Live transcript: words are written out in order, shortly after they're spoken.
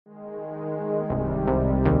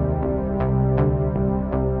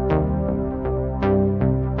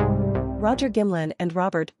Roger Gimlin and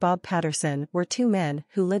Robert Bob Patterson were two men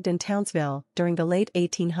who lived in Townsville during the late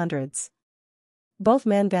 1800s. Both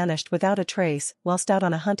men vanished without a trace whilst out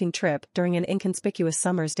on a hunting trip during an inconspicuous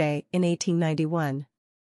summer's day in 1891.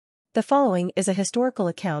 The following is a historical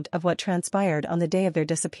account of what transpired on the day of their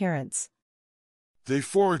disappearance. They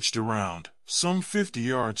foraged around, some 50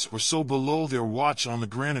 yards or so below their watch on the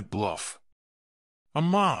granite bluff. A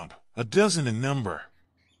mob, a dozen in number.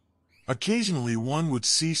 Occasionally one would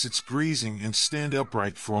cease its grazing and stand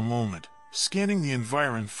upright for a moment, scanning the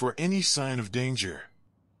environment for any sign of danger.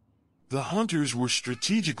 The hunters were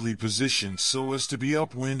strategically positioned so as to be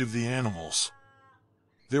upwind of the animals.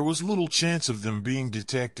 There was little chance of them being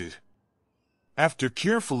detected. After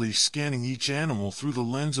carefully scanning each animal through the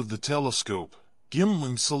lens of the telescope,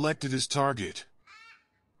 Gimlin selected his target.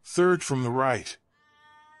 Third from the right.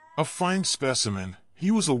 A fine specimen,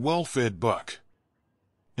 he was a well-fed buck.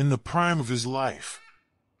 In the prime of his life.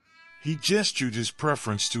 He gestured his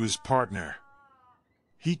preference to his partner.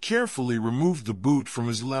 He carefully removed the boot from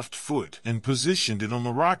his left foot and positioned it on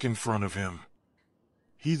the rock in front of him.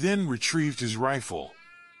 He then retrieved his rifle.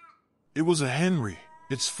 It was a Henry,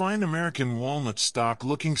 its fine American walnut stock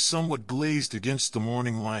looking somewhat glazed against the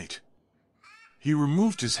morning light. He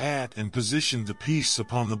removed his hat and positioned the piece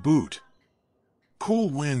upon the boot. Cool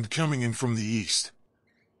wind coming in from the east.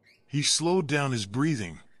 He slowed down his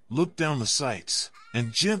breathing, looked down the sights,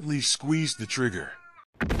 and gently squeezed the trigger.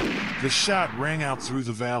 The shot rang out through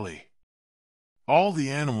the valley. All the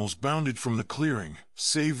animals bounded from the clearing,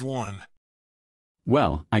 save one.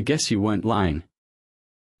 "Well, I guess you weren't lying,"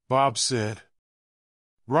 Bob said.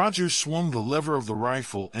 Roger swung the lever of the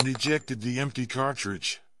rifle and ejected the empty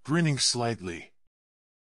cartridge, grinning slightly.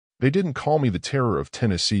 They didn't call me the Terror of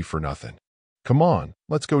Tennessee for nothing. Come on,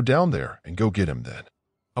 let's go down there and go get him then.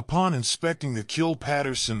 Upon inspecting the kill,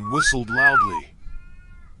 Patterson whistled loudly.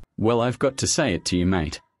 "Well, I've got to say it to you,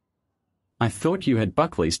 mate. I thought you had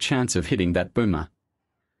Buckley's chance of hitting that boomer.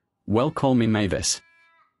 Well, call me Mavis.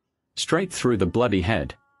 Straight through the bloody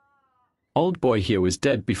head. Old boy here was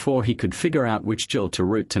dead before he could figure out which Jill to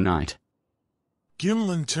root tonight."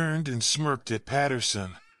 Gimlin turned and smirked at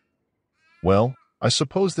Patterson. Well, I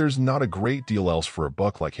suppose there's not a great deal else for a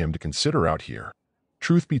buck like him to consider out here.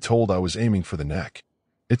 Truth be told, I was aiming for the neck.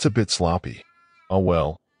 It's a bit sloppy. Oh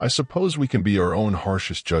well, I suppose we can be our own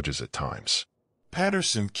harshest judges at times.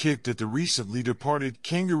 Patterson kicked at the recently departed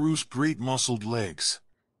kangaroo's great muscled legs.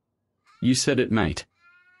 "You said it, mate."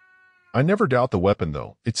 I never doubt the weapon,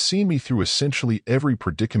 though. It's seen me through essentially every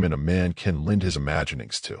predicament a man can lend his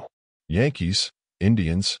imaginings to. Yankees,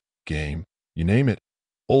 Indians, game, you name it.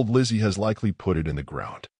 Old Lizzie has likely put it in the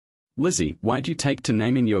ground. "Lizzie, why'd you take to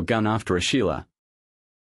naming your gun after a Sheila?"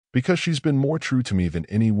 Because she's been more true to me than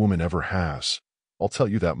any woman ever has. I'll tell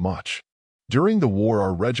you that much. During the war,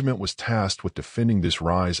 our regiment was tasked with defending this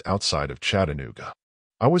rise outside of Chattanooga.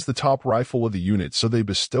 I was the top rifle of the unit, so they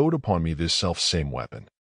bestowed upon me this self-same weapon.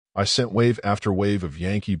 I sent wave after wave of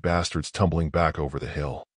Yankee bastards tumbling back over the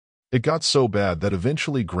hill. It got so bad that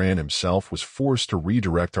eventually Grant himself was forced to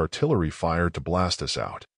redirect artillery fire to blast us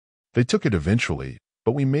out. They took it eventually,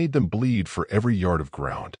 but we made them bleed for every yard of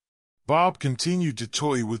ground. Bob continued to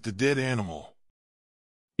toy with the dead animal.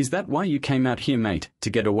 "Is that why you came out here, mate, to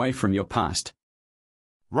get away from your past?"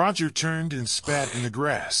 Roger turned and spat in the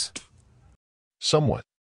grass. Somewhat.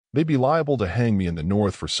 They'd be liable to hang me in the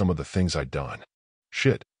north for some of the things I'd done.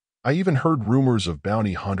 Shit. I even heard rumors of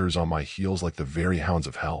bounty hunters on my heels like the very hounds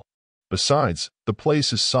of hell. Besides, the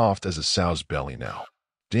place is soft as a sow's belly now.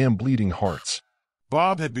 Damn bleeding hearts.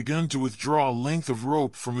 Bob had begun to withdraw a length of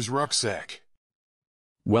rope from his rucksack.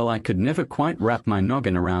 "Well, I could never quite wrap my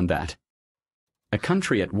noggin around that. A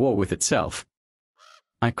country at war with itself.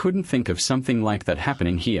 I couldn't think of something like that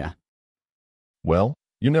happening here." Well,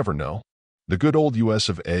 you never know. The good old US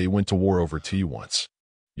of A went to war over tea once.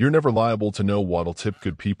 You're never liable to know what'll tip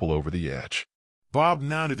good people over the edge. Bob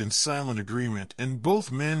nodded in silent agreement, and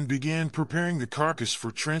both men began preparing the carcass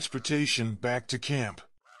for transportation back to camp.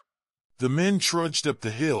 The men trudged up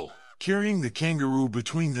the hill, carrying the kangaroo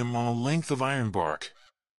between them on a length of ironbark.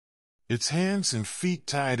 Its hands and feet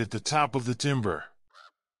tied at the top of the timber.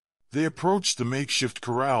 They approached the makeshift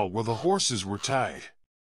corral where the horses were tied.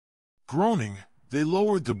 Groaning, they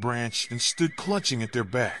lowered the branch and stood clutching at their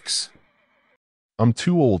backs. I'm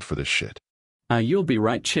too old for this shit. You'll be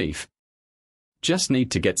right, Chief. Just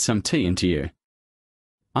need to get some tea into you.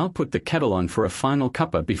 I'll put the kettle on for a final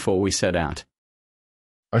cuppa before we set out.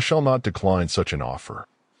 I shall not decline such an offer.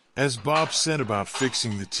 As Bob set about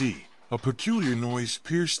fixing the tea, a peculiar noise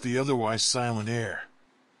pierced the otherwise silent air.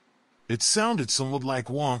 It sounded somewhat like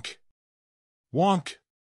wonk. Wonk.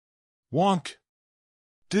 Wonk.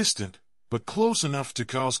 Distant, but close enough to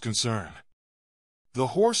cause concern. The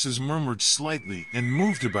horses murmured slightly and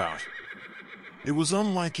moved about. It was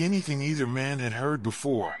unlike anything either man had heard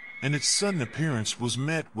before, and its sudden appearance was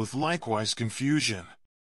met with likewise confusion.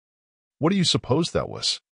 What do you suppose that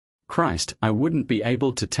was? Christ, I wouldn't be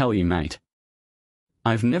able to tell you, mate.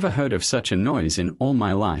 I've never heard of such a noise in all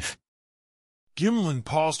my life. Gimlin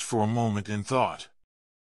paused for a moment and thought.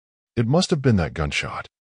 It must have been that gunshot.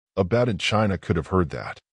 A bat in China could have heard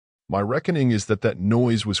that. My reckoning is that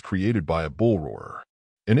noise was created by a bull roarer,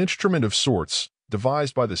 an instrument of sorts,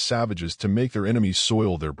 devised by the savages to make their enemies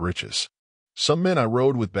soil their breeches. Some men I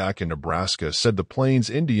rode with back in Nebraska said the Plains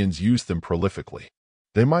Indians used them prolifically.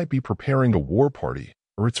 They might be preparing a war party,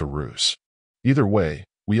 or it's a ruse. Either way,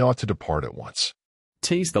 we ought to depart at once.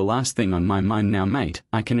 Tea's the last thing on my mind now, mate,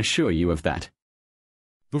 I can assure you of that.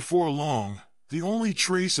 Before long, the only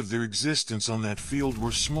trace of their existence on that field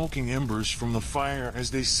were smoking embers from the fire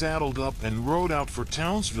as they saddled up and rode out for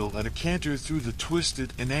Townsville at a canter through the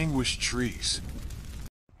twisted and anguished trees.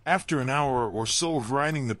 After an hour or so of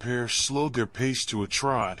riding, the pair slowed their pace to a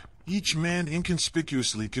trot, each man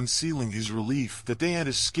inconspicuously concealing his relief that they had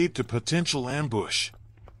escaped a potential ambush.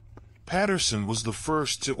 Patterson was the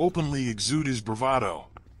first to openly exude his bravado.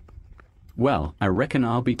 Well, I reckon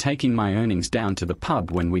I'll be taking my earnings down to the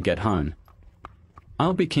pub when we get home.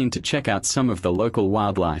 I'll be keen to check out some of the local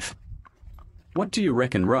wildlife. What do you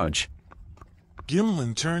reckon, Rog?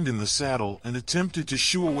 Gimlin turned in the saddle and attempted to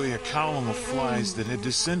shoo away a column of flies that had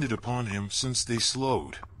descended upon him since they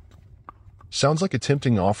slowed. Sounds like a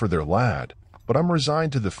tempting offer there, lad, but I'm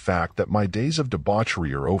resigned to the fact that my days of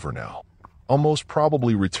debauchery are over now. I'll most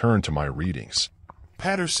probably return to my readings.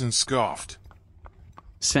 Patterson scoffed.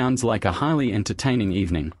 Sounds like a highly entertaining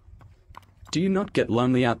evening. Do you not get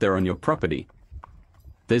lonely out there on your property?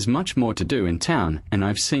 There's much more to do in town, and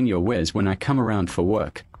I've seen your wares when I come around for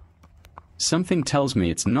work. Something tells me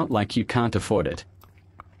it's not like you can't afford it.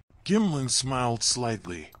 Gimlin smiled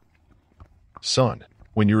slightly. Son,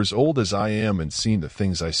 when you're as old as I am and seen the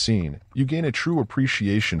things I've seen, you gain a true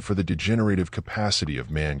appreciation for the degenerative capacity of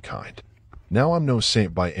mankind. Now I'm no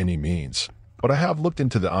saint by any means, but I have looked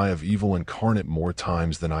into the eye of evil incarnate more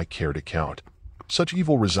times than I care to count. Such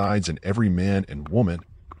evil resides in every man and woman,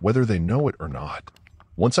 whether they know it or not.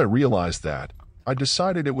 Once I realized that, I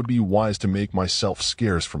decided it would be wise to make myself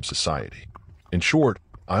scarce from society. In short,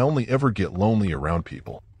 I only ever get lonely around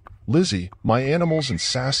people. Lizzie, my animals, and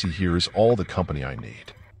Sassy here is all the company I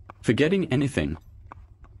need. Forgetting anything?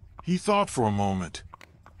 He thought for a moment.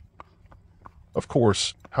 Of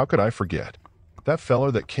course, how could I forget? That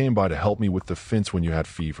feller that came by to help me with the fence when you had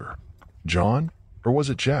fever. John? Or was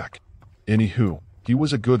it Jack? Anywho, he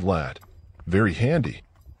was a good lad. Very handy.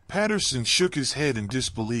 Patterson shook his head in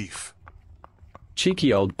disbelief.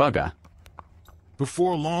 Cheeky old bugger.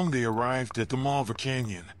 Before long they arrived at the Malva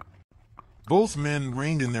Canyon. Both men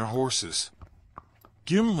reined in their horses.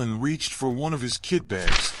 Gimlin reached for one of his kit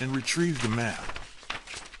bags and retrieved the map.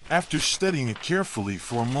 After studying it carefully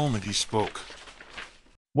for a moment, he spoke.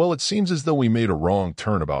 Well, it seems as though we made a wrong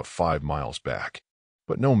turn about 5 miles back.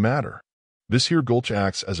 But no matter. This here gulch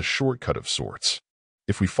acts as a shortcut of sorts.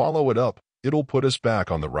 If we follow it up, it'll put us back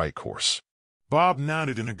on the right course. Bob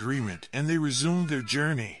nodded in agreement, and they resumed their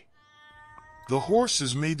journey. The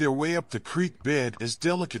horses made their way up the creek bed as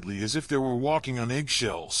delicately as if they were walking on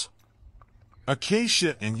eggshells.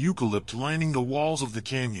 Acacia and eucalypt lining the walls of the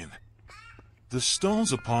canyon. The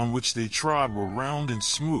stones upon which they trod were round and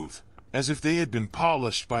smooth, as if they had been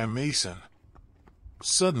polished by a mason.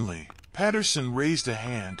 Suddenly, Patterson raised a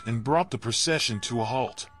hand and brought the procession to a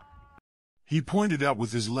halt. He pointed out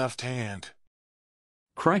with his left hand.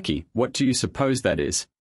 Crikey, what do you suppose that is?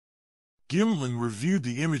 Gimlin reviewed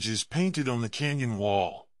the images painted on the canyon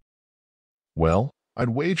wall. Well, I'd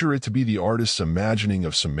wager it to be the artist's imagining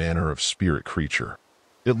of some manner of spirit creature.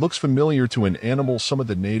 It looks familiar to an animal some of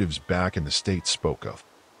the natives back in the States spoke of.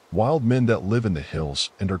 Wild men that live in the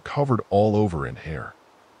hills and are covered all over in hair.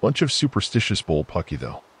 Bunch of superstitious bullpucky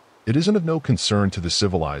though. It isn't of no concern to the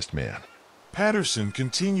civilized man. Patterson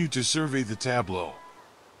continued to survey the tableau.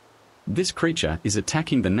 This creature is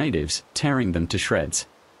attacking the natives, tearing them to shreds.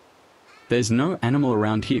 There's no animal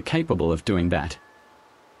around here capable of doing that.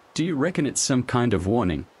 Do you reckon it's some kind of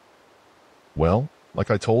warning? Well,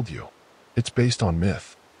 like I told you, it's based on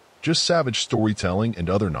myth. Just savage storytelling and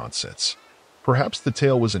other nonsense. Perhaps the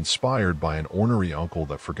tale was inspired by an ornery uncle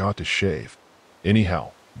that forgot to shave.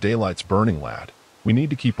 Anyhow, daylight's burning, lad. We need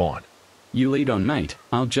to keep on. You lead on, mate.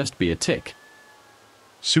 I'll just be a tick.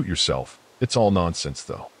 Suit yourself. It's all nonsense,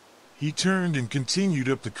 though. He turned and continued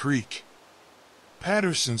up the creek.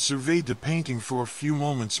 Patterson surveyed the painting for a few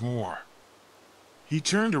moments more. He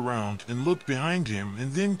turned around and looked behind him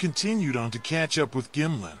and then continued on to catch up with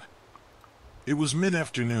Gimlin. It was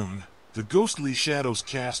mid-afternoon. The ghostly shadows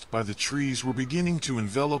cast by the trees were beginning to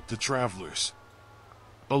envelop the travelers.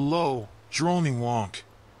 A low, droning wonk,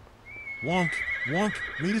 wonk, wonk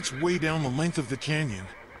made its way down the length of the canyon.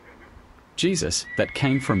 Jesus, that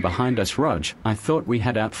came from behind us, Rog. I thought we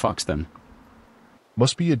had outfoxed them.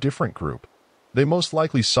 Must be a different group. They most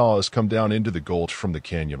likely saw us come down into the gulch from the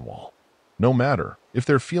canyon wall. No matter, if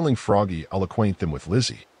they're feeling froggy, I'll acquaint them with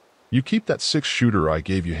Lizzie. You keep that 6-shooter I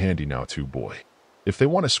gave you handy now too, boy. If they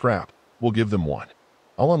want to scrap, we'll give them one.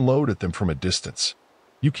 I'll unload at them from a distance.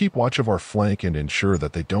 You keep watch of our flank and ensure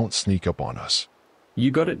that they don't sneak up on us. You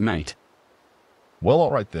got it, mate. Well,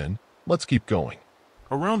 all right then. Let's keep going.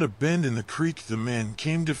 Around a bend in the creek, the men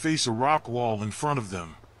came to face a rock wall in front of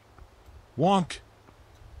them. Wonk!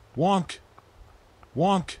 Wonk!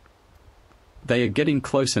 Wonk! They are getting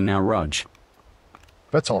closer now, Rog.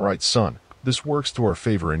 That's all right, son. This works to our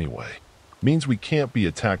favor anyway. Means we can't be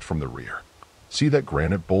attacked from the rear. See that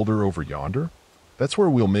granite boulder over yonder? That's where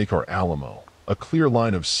we'll make our Alamo, a clear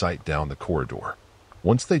line of sight down the corridor.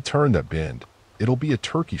 Once they turn that bend, it'll be a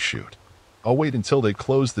turkey shoot. I'll wait until they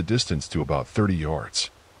close the distance to about 30 yards.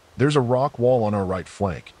 There's a rock wall on our right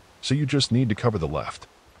flank, so you just need to cover the left.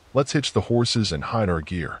 Let's hitch the horses and hide our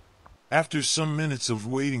gear. After some minutes of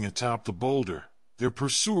waiting atop the boulder, their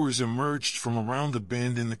pursuers emerged from around the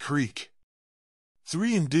bend in the creek.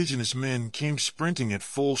 3 indigenous men came sprinting at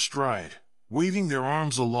full stride, waving their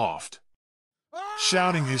arms aloft,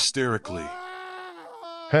 shouting hysterically.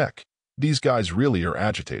 Heck, these guys really are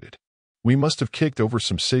agitated. We must have kicked over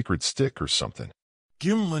some sacred stick or something.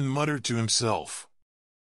 Gimlin muttered to himself.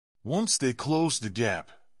 Once they closed the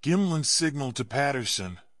gap, Gimlin signaled to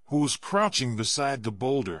Patterson, who was crouching beside the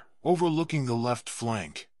boulder, overlooking the left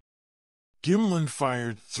flank. Gimlin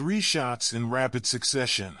fired 3 shots in rapid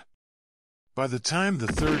succession. By the time the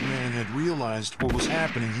third man had realized what was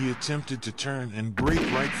happening, he attempted to turn and break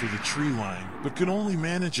right for the tree line, but could only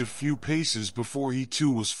manage a few paces before he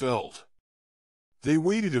too was felled. They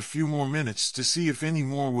waited a few more minutes to see if any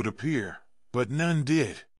more would appear, but none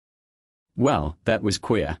did. Well, that was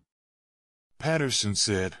queer, Patterson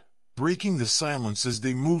said, breaking the silence as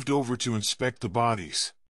they moved over to inspect the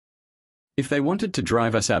bodies. If they wanted to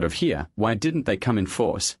drive us out of here, why didn't they come in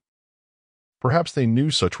force? Perhaps they knew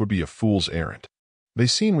such would be a fool's errand. They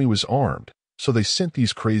seen we was armed, so they sent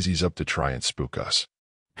these crazies up to try and spook us.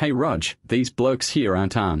 Hey Rog, these blokes here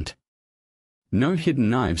aren't armed. No hidden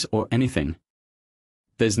knives or anything.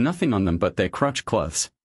 There's nothing on them but their crotch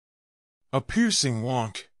cloths. A piercing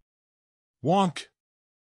wonk, wonk,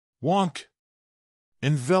 wonk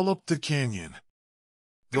enveloped the canyon.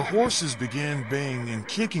 The horses began baying and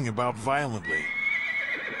kicking about violently.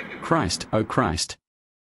 Christ, oh Christ.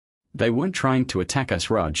 They weren't trying to attack us,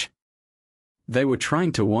 Rog. They were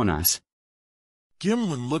trying to warn us.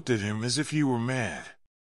 Gimlin looked at him as if he were mad.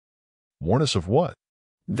 Warn us of what?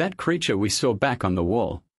 That creature we saw back on the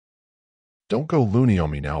wall. Don't go loony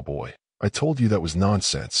on me now, boy. I told you that was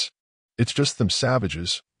nonsense. It's just them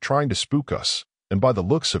savages trying to spook us, and by the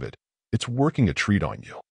looks of it, it's working a treat on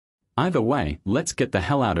you. Either way, let's get the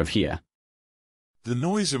hell out of here. The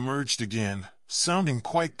noise emerged again, sounding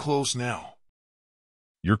quite close now.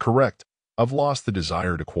 You're correct. I've lost the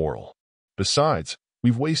desire to quarrel. Besides,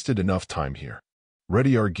 we've wasted enough time here.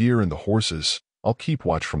 Ready our gear and the horses. I'll keep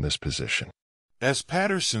watch from this position. As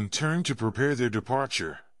Patterson turned to prepare their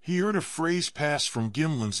departure, he heard a phrase pass from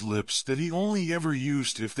Gimlin's lips that he only ever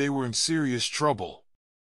used if they were in serious trouble.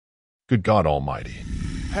 Good God Almighty.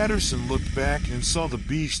 Patterson looked back and saw the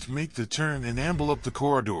beast make the turn and amble up the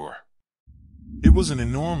corridor. It was an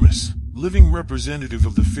enormous, living representative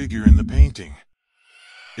of the figure in the painting.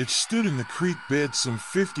 It stood in the creek bed some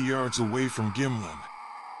 50 yards away from Gimlin.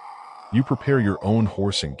 You prepare your own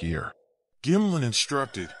horse and gear. Gimlin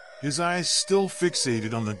instructed, his eyes still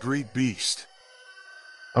fixated on the great beast.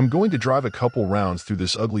 I'm going to drive a couple rounds through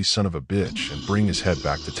this ugly son of a bitch and bring his head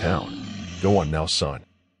back to town. Go on now, son.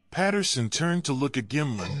 Patterson turned to look at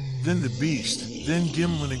Gimlin, then the beast, then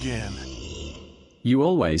Gimlin again. You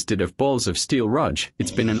always did have balls of steel, Rog.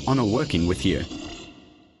 It's been an honor working with you.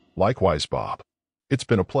 Likewise, Bob. It's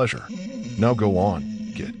been a pleasure. Now go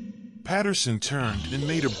on, kid. Patterson turned and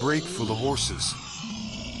made a break for the horses.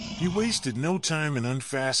 He wasted no time in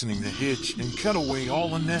unfastening the hitch and cut away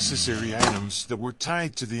all unnecessary items that were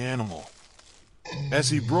tied to the animal. As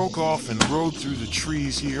he broke off and rode through the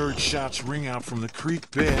trees, he heard shots ring out from the creek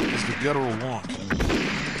bed as the guttural wonk,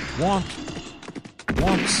 wonk,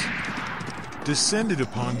 wonks descended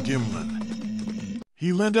upon Gimlin.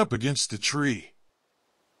 He leaned up against the tree,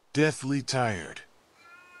 deathly tired.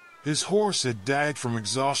 His horse had died from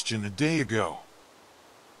exhaustion a day ago.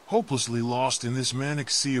 Hopelessly lost in this manic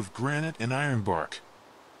sea of granite and ironbark.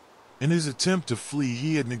 In his attempt to flee,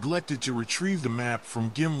 he had neglected to retrieve the map from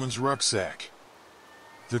Gimlin's rucksack.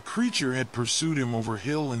 The creature had pursued him over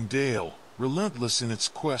hill and dale, relentless in its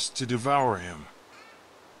quest to devour him.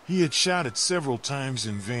 He had shot it several times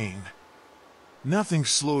in vain. Nothing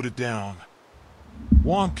slowed it down.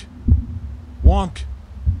 Wonk! Wonk!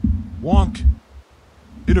 Wonk!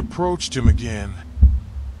 It approached him again.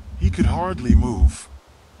 He could hardly move.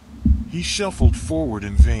 He shuffled forward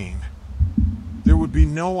in vain. There would be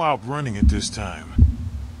no outrunning it this time.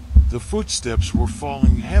 The footsteps were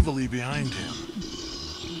falling heavily behind him.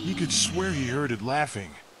 He could swear he heard it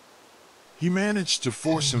laughing. He managed to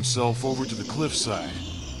force himself over to the cliffside.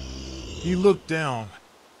 He looked down.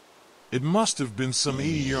 It must have been some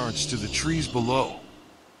 80 yards to the trees below.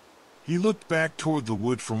 He looked back toward the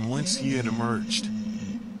wood from whence he had emerged.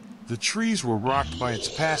 The trees were rocked by its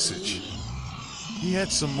passage. He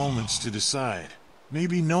had some moments to decide,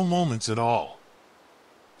 maybe no moments at all.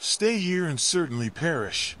 Stay here and certainly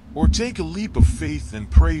perish, or take a leap of faith and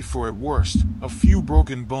pray for at worst a few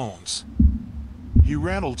broken bones. He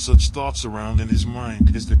rattled such thoughts around in his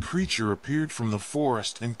mind as the creature appeared from the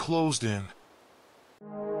forest and closed in,